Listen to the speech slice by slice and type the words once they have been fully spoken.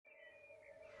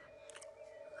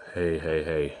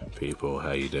Hey, people,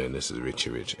 how you doing? This is Richie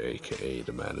Rich, aka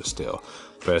the Man of Steel.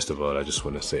 First of all, I just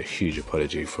want to say a huge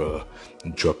apology for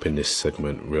dropping this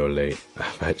segment real late.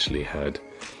 I've actually had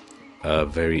a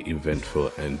very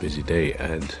eventful and busy day,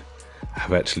 and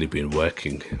I've actually been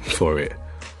working for it,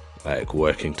 like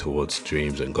working towards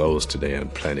dreams and goals today,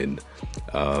 and planning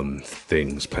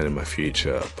planning my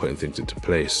future, putting things into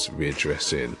place,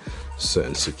 readdressing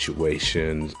certain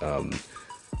situations,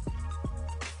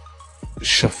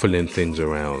 shuffling things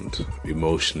around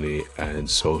emotionally and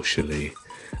socially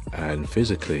and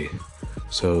physically.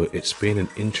 So it's been an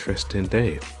interesting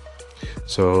day.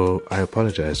 So I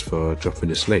apologize for dropping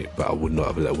this late, but I would not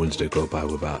have let Wednesday go by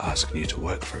without asking you to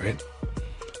work for it,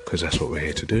 because that's what we're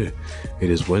here to do.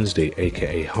 It is Wednesday,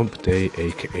 aka hump day,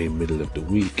 aka middle of the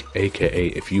week, aka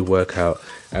if you work out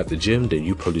at the gym, then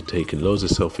you probably taking loads of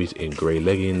selfies in grey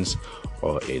leggings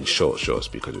or in short shorts,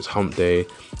 because it's hump day.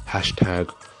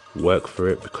 Hashtag work for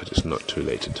it, because it's not too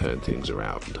late to turn things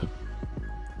around.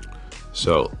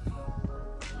 So,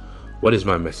 what is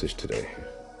my message today?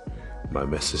 My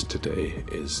message today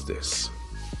is this.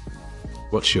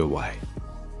 What's your why?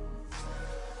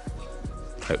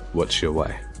 What's your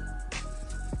why?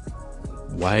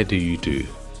 Why do you do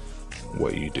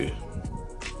what you do?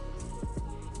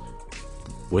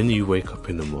 When you wake up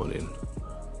in the morning,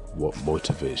 what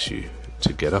motivates you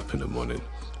to get up in the morning?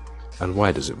 And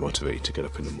why does it motivate you to get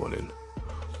up in the morning?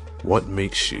 What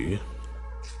makes you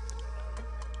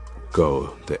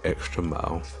go the extra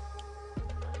mile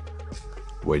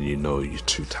when you know you're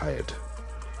too tired?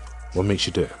 What makes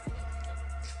you do it?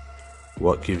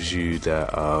 What gives you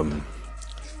that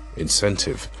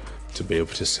incentive to be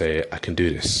able to say, I can do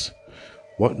this?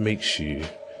 What makes you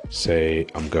say,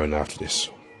 I'm going after this?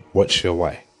 What's your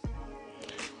why?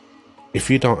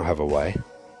 If you don't have a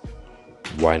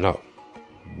why not?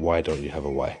 Why don't you have a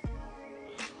why?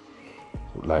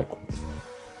 Like,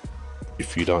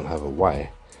 if you don't have a why,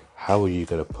 how are you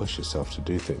going to push yourself to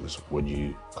do things when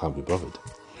you can't be bothered?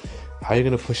 How are you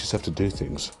going to push yourself to do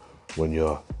things when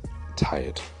you're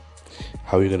tired?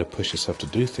 How are you going to push yourself to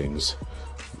do things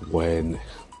when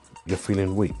you're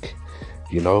feeling weak?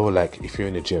 You know, like if you're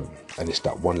in the gym and it's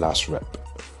that one last rep,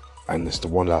 and it's the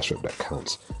one last rep that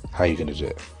counts, how are you going to do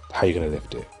it? How are you going to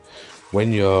lift it?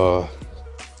 When you're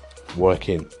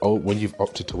when you've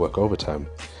opted to work overtime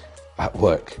at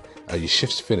work and your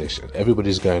shift's finished and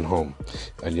everybody's going home,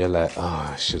 and you're like,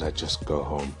 should I just go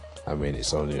home? I mean,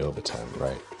 it's only overtime,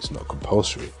 right? It's not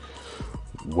compulsory.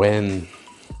 When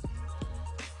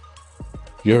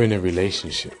you're in a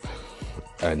relationship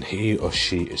and he or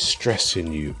she is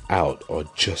stressing you out, or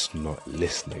just not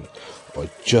listening, or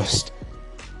just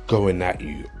going at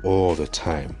you all the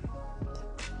time,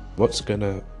 what's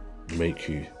gonna make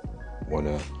you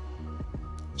wanna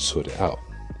sort it out?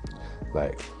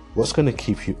 Like, what's gonna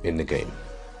keep you in the game?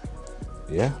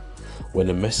 Yeah? When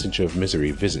a messenger of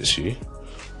misery visits you,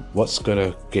 what's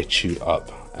gonna get you up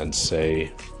and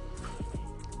say,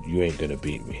 you ain't gonna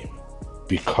beat me?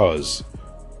 Because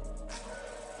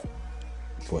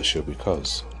what's your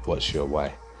because? What's your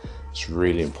why? It's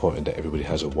really important that everybody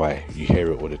has a why. You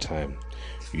hear it all the time.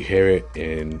 You hear it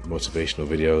in motivational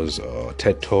videos or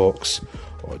TED Talks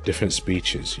or different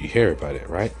speeches. You hear about it,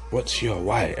 right? What's your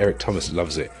why? Eric Thomas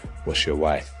loves it. What's your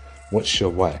why? What's your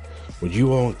why? When you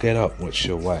won't get up, what's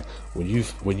your why? When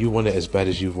you want it as bad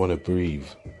as you want to breathe.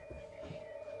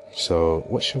 So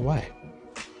what's your why?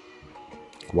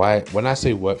 Why? When I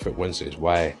say work for it Wednesdays,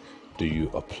 why do you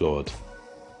applaud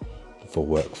for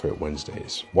work for it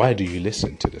Wednesdays? Why do you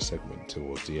listen to the segment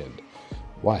towards the end?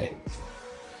 Why?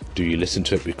 Do you listen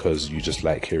to it because you just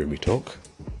like hearing me talk?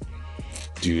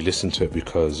 Do you listen to it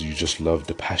because you just love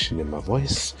the passion in my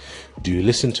voice? Do you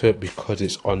listen to it because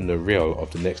it's on the reel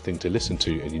of the next thing to listen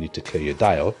to and you need to clear your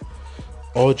dial?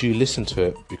 Or do you listen to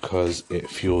it because it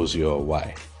fuels your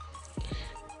why?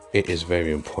 It is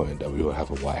very important that we all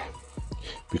have a why,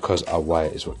 because our why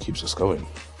is what keeps us going.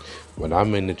 When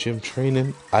I'm in the gym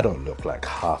training, I don't look like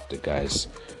half the guys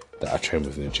that I train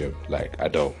with in the gym. Like, I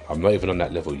don't. I'm not even on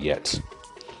that level yet.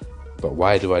 But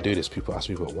why do I do this? People ask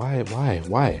me, but why?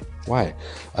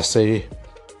 I say,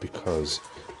 because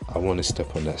I want to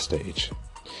step on that stage.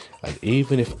 And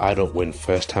even if I don't win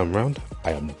first time round,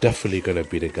 I am definitely going to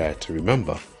be the guy to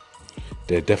remember.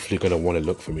 They're definitely going to want to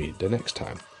look for me the next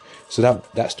time. So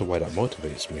that's the why that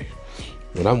motivates me.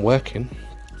 When I'm working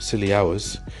silly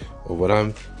hours, or when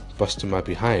I'm busting my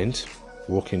behind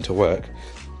walking to work,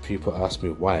 people ask me,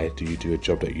 why do you do a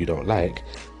job that you don't like?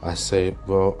 I say,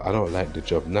 well, I don't like the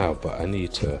job now, but I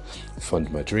need to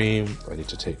fund my dream. I need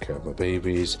to take care of my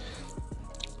babies.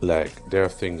 Like, there are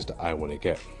things that I want to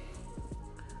get.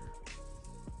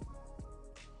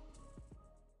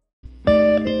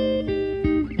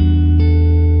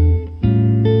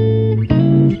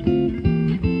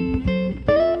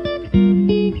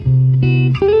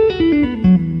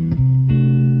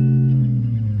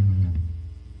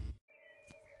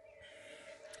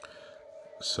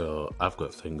 So I've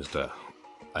got things that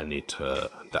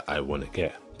I want to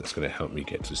get, that's going to help me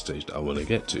get to the stage that I want to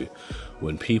get to.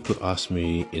 When people ask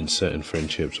me in certain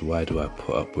friendships, why do I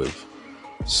put up with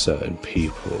certain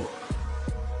people,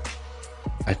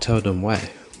 I tell them why.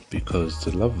 Because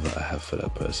the love that I have for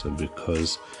that person,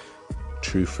 because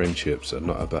true friendships are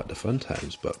not about the fun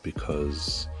times, but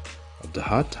because of the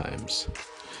hard times.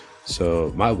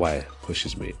 So my why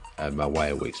pushes me, and my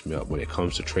why wakes me up. When it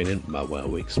comes to training, my why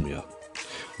wakes me up.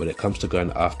 When it comes to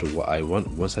going after what I want,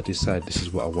 once I decide this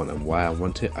is what I want and why I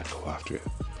want it, I go after it.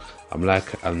 I'm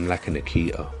like an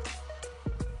Akita.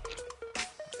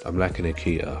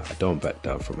 I don't back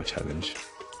down from a challenge.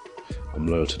 I'm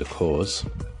loyal to the cause,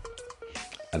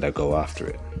 and I go after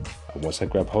it. And once I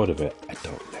grab hold of it, I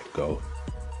don't let go.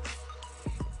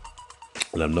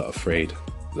 And I'm not afraid.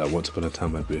 Like once upon a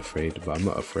time I'd be afraid, but I'm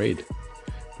not afraid,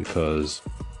 because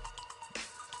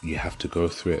you have to go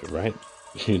through it, right?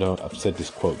 You know, I've said this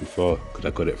quote before because I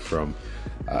got it from,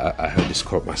 I heard this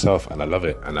quote myself and I love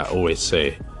it. And I always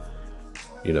say,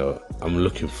 you know, I'm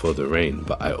looking for the rain,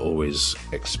 but I always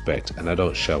expect, and I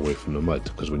don't shy away from the mud,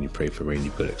 because when you pray for rain,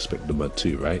 you've got to expect the mud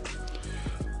too, right?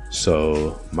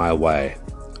 So my why,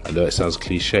 I know it sounds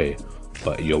cliche,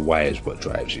 but your why is what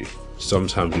drives you.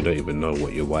 Sometimes you don't even know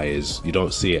what your why is. You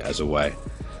don't see it as a why.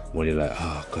 When you're like,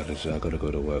 oh God, I gotta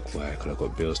go to work. Why? Because I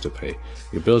got bills to pay.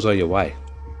 Your bills are your why.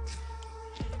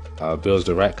 Are bills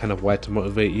the right kind of why to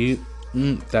motivate you?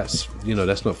 That's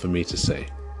not for me to say.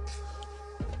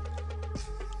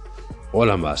 All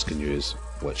I'm asking you is,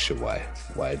 what's your why?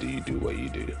 Why do you do what you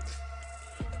do?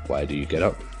 Why do you get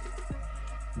up?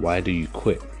 Why do you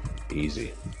quit?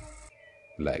 Easy.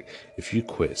 Like, if you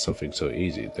quit something so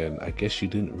easy, then I guess you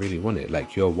didn't really want it.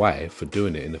 Like, your why for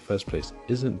doing it in the first place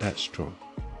isn't that strong,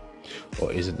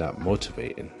 or isn't that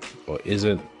motivating, or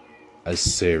isn't as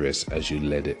serious as you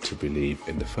led it to believe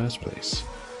in the first place.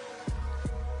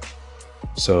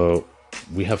 So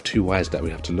we have two whys that we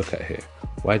have to look at here.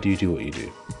 Why do you do what you do?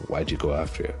 Why do you go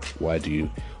after it? Why do you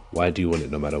want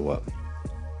it no matter what?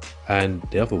 And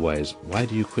the other why is, why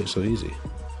do you quit so easy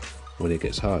when it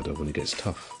gets hard or when it gets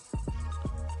tough?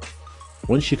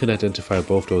 Once you can identify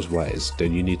both those whys,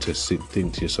 then you need to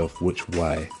think to yourself, which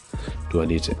why do I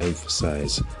need to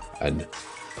emphasize and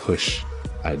push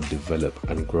and develop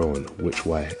and grow on? Which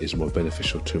why is more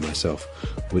beneficial to myself?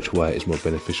 Which why is more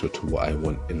beneficial to what I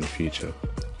want in the future?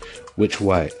 Which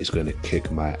why is going to kick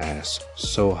my ass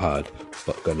so hard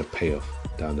but going to pay off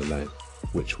down the line?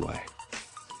 Which why?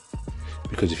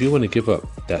 Because if you want to give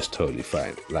up, that's totally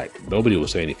fine. Like, nobody will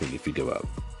say anything if you give up.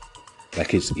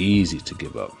 Like, it's easy to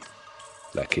give up.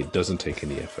 Like, it doesn't take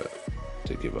any effort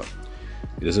to give up.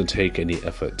 It doesn't take any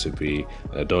effort to be,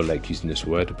 and I don't like using this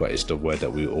word, but it's the word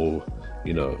that we all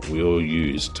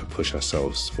use to push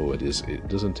ourselves forward, is it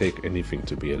doesn't take anything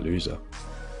to be a loser.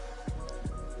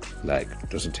 Like, it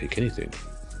doesn't take anything.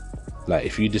 Like,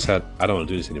 if you decide, I don't want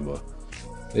to do this anymore,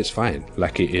 it's fine.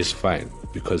 Like, it is fine,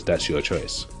 because that's your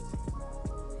choice.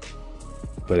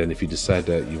 But then if you decide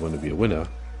that you want to be a winner,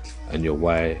 and your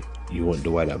why, you want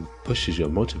the why that pushes you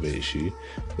and motivates you,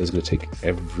 it's going to take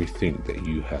everything that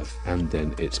you have, and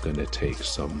then it's going to take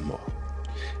some more.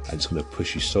 And it's going to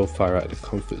push you so far out of the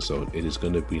comfort zone. It is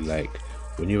going to be like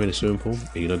when you're in a swimming pool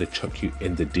and they chuck you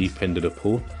in the deep end of the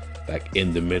pool, like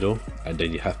in the middle, and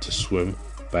then you have to swim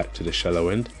back to the shallow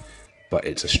end, but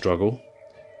it's a struggle.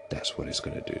 That's what it's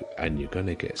going to do. And you're going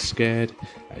to get scared,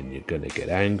 and you're going to get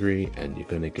angry, and you're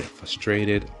going to get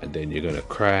frustrated, and then you're going to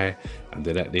cry, and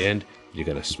then at the end you're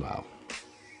going to smile.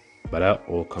 But that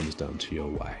all comes down to your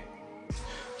why.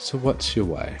 So what's your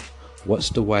why? What's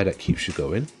the why that keeps you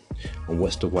going? And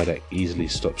what's the why that easily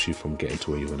stops you from getting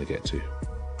to where you want to get to?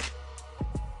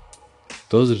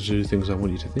 Those are the two things I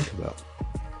want you to think about.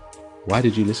 Why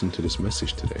did you listen to this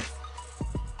message today?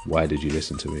 Why did you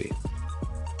listen to me?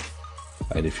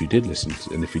 And if you did listen,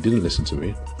 and if you didn't listen to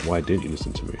me, why didn't you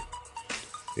listen to me?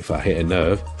 If I hit a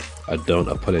nerve, I don't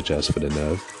apologize for the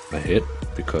nerve I hit,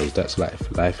 because that's life.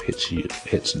 Life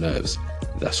hits nerves.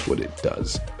 That's what it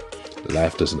does.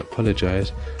 Life doesn't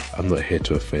apologize. I'm not here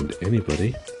to offend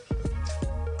anybody.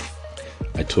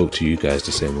 I talk to you guys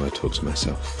the same way I talk to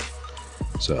myself.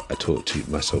 So I talk to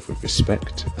myself with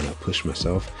respect, and I push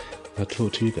myself. And I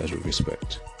talk to you guys with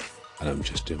respect, and I'm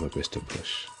just doing my best to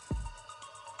push.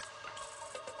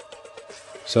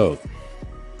 So,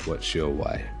 what's your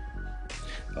why?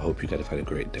 I hope you guys have had a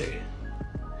great day.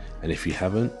 And if you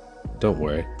haven't, don't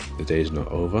worry, the day is not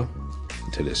over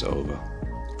until it's over.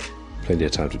 Plenty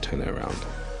of time to turn it around.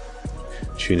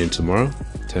 Tune in tomorrow,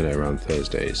 turn it around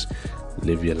Thursdays.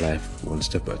 Live your life one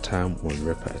step at a time, one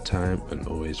rep at a time, and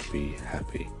always be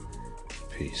happy.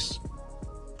 Peace.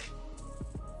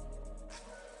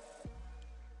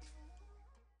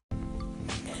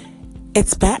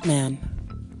 It's Batman.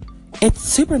 It's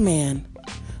Superman.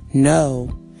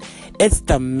 No, it's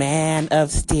the Man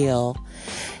of Steel.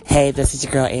 Hey, this is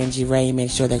your girl Angie Ray.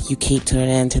 Make sure that you keep tuning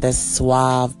in to this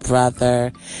suave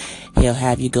brother. He'll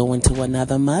have you go into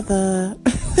another mother.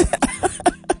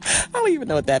 I don't even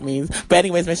know what that means. But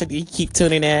anyways, make sure that you keep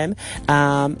tuning in.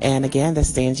 And again, this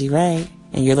is Angie Ray,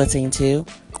 and you're listening to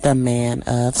The Man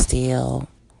of Steel.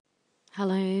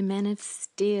 Hello, Man of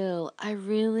Steel. I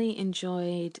really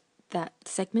enjoyed that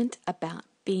segment about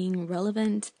being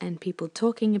relevant and people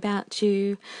talking about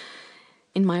you.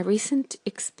 In my recent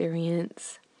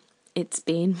experience, it's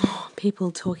been more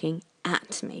people talking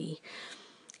at me.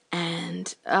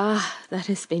 And that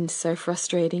has been so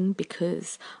frustrating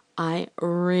because I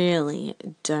really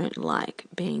don't like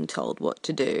being told what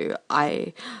to do.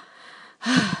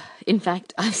 In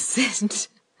fact, I've said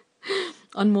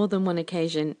on more than one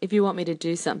occasion, if you want me to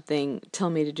do something, tell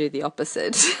me to do the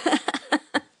opposite.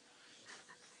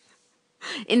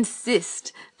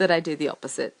 Insist that I do the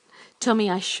opposite. Tell me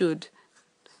I should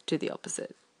do the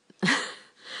opposite.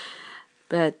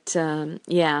 But,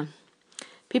 yeah,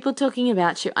 people talking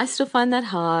about you, I still find that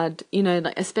hard,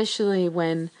 like especially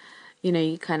when,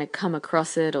 you kind of come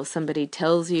across it or somebody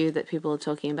tells you that people are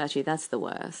talking about you. That's the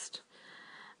worst.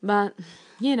 But,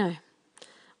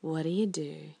 what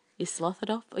do? You slough it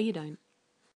off or you don't.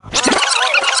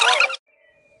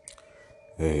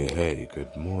 Hey,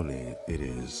 good morning. It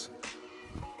is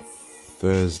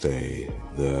Thursday,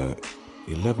 the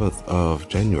 11th of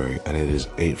January, and it is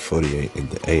 8:48 in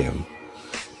the AM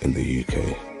in the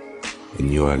UK.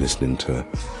 And you are listening to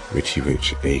Richie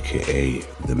Rich, aka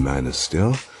The Man of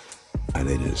Steel,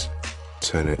 and it is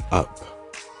Turn It Up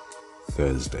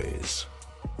Thursdays.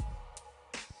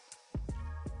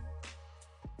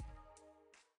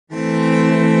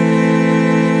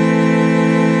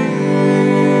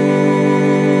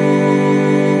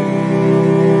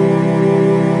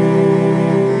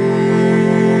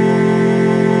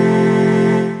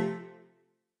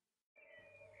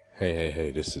 Hey,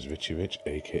 this is Richie Rich,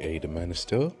 aka The Man of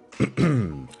Steel,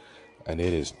 and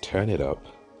it is Turn It Up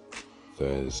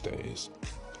Thursdays.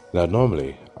 Now,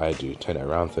 normally I do Turn It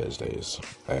Around Thursdays,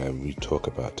 and we talk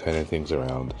about turning things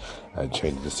around and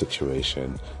changing the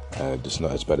situation, and it's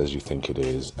not as bad as you think it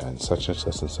is, and such and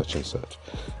such and such and such.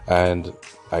 And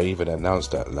I even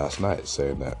announced that last night,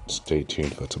 saying that stay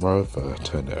tuned for tomorrow for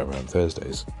Turn It Around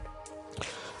Thursdays.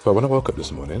 But when I woke up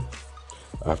this morning,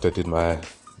 after I did my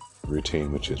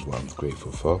routine, which is what I'm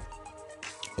grateful for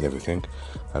and everything,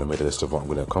 and I made a list of what I'm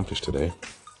going to accomplish today,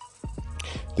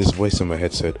 this voice in my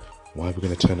head said, why are we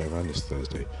going to turn it around this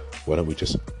Thursday? Why don't we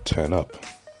just turn up?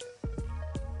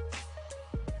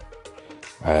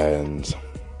 And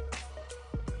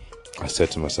I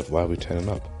said to myself, why are we turning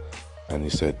up? And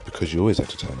he said, because you always have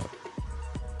to turn up.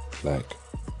 Like,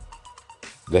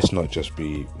 let's not just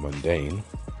be mundane.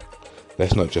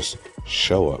 Let's not just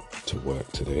show up to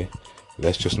work today.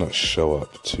 Let's just not show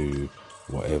up to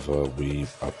whatever we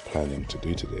are planning to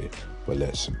do today, but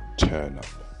let's turn up.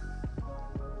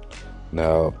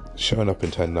 Now, showing up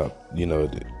and turning up,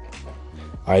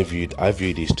 I view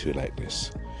these two like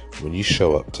this. When you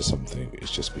show up to something,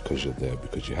 it's just because you're there,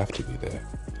 because you have to be there.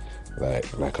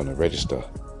 Like on a register,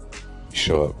 you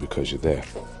show up because you're there.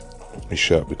 You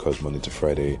show up because Monday to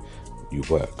Friday you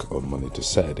work, or Monday to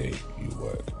Saturday you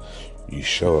work. You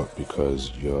show up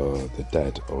because you're the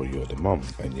dad or you're the mom,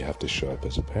 and you have to show up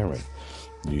as a parent.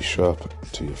 You show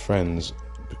up to your friends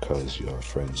because you're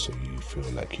friends, so you feel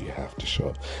like you have to show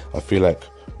up. I feel like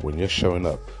when you're showing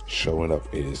up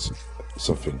is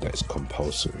something that's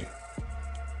compulsory.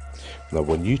 Now,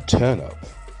 when you turn up,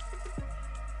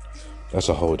 that's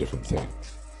a whole different thing.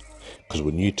 Because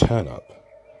when you turn up,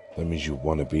 that means you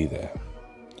want to be there.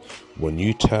 When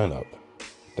you turn up,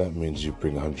 that means you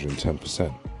bring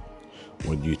 110%.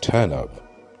 When you turn up,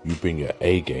 you bring your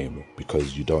A game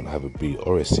because you don't have a B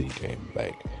or a C game.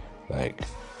 Like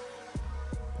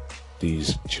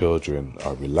these children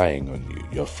are relying on you.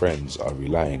 Your friends are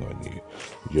relying on you.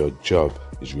 Your job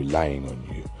is relying on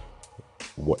you.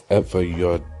 Whatever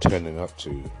you're turning up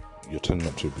to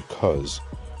because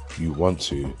you want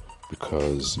to,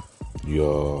 because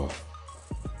the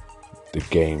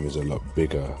game is a lot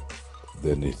bigger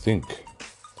than they think.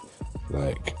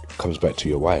 Like, comes back to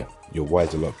your why. Your why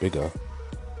is a lot bigger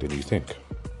than you think.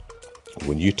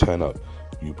 When you turn up,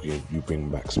 you bring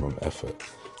maximum effort.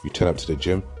 You turn up to the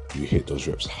gym, you hit those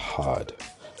reps hard.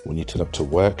 When you turn up to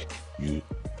work, you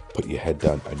put your head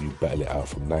down and you battle it out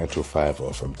from 9 till 5,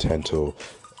 or from 10 till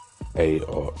 8,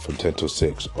 or from 10 till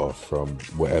 6, or from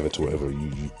wherever to wherever.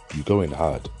 You go in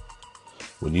hard.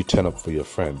 When you turn up for your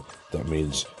friend, that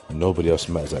means nobody else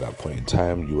matters at that point in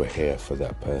time. You were here for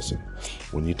that person.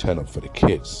 When you turn up for the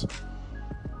kids,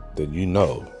 then you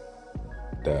know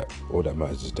that all that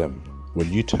matters is them.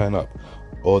 When you turn up,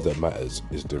 all that matters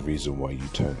is the reason why you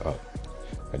turn up.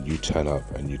 And you turn up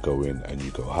and you go in and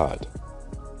you go hard.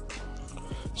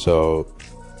 So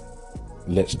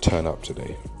let's turn up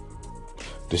today.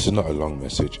 This is not a long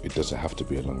message. It doesn't have to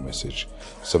be a long message.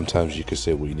 Sometimes you can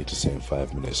say what you need to say in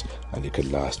 5 minutes and it could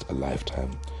last a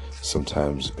lifetime.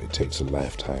 Sometimes it takes a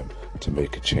lifetime to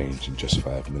make a change in just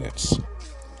 5 minutes.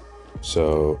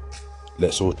 So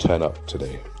let's all turn up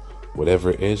today.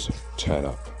 Whatever it is, turn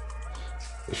up.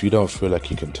 If you don't feel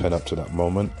like you can turn up to that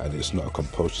moment and it's not a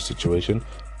compulsory situation,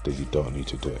 then you don't need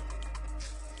to do it.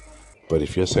 But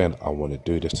if you're saying, I want to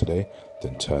do this today,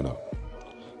 then turn up.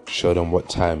 Show them what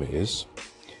time it is.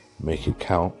 Make it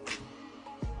count.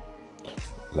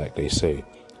 Like they say,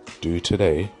 do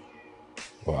today.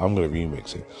 Well, I'm going to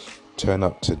remix it. Turn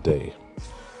up today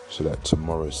so that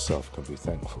tomorrow's self can be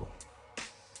thankful.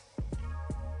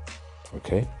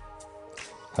 Okay?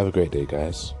 Have a great day,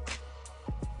 guys.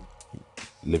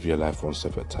 Live your life one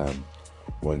step at a time,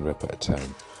 one rep at a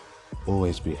time.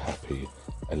 Always be happy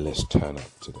and let's turn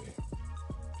up today.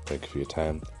 Thank you for your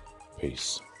time.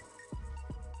 Peace.